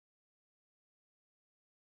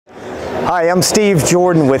Hi, I'm Steve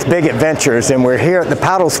Jordan with Big Adventures, and we're here at the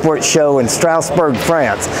Paddle Sports Show in Strasbourg,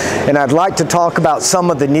 France. And I'd like to talk about some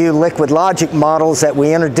of the new Liquidlogic models that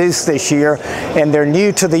we introduced this year, and they're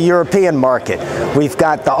new to the European market. We've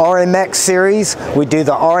got the RMX series. We do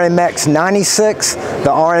the RMX 96, the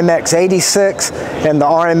RMX 86, and the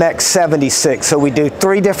RMX 76. So we do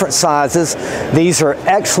 3 different sizes. These are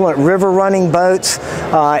excellent river running boats,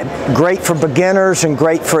 great for beginners and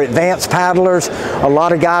great for advanced paddlers. A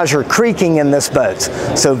lot of guys are creaking in this boat.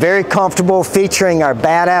 So very comfortable, featuring our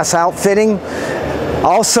badass outfitting.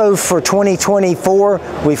 Also for 2024,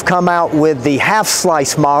 we've come out with the half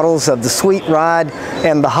slice models of the Sweet Ride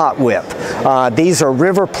and the Hot Whip. These are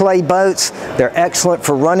river play boats. They're excellent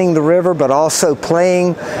for running the river, but also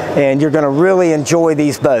playing, and you're going to really enjoy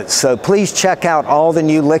these boats. So please check out all the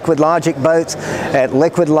new Liquidlogic boats at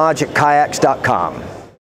liquidlogickayaks.com.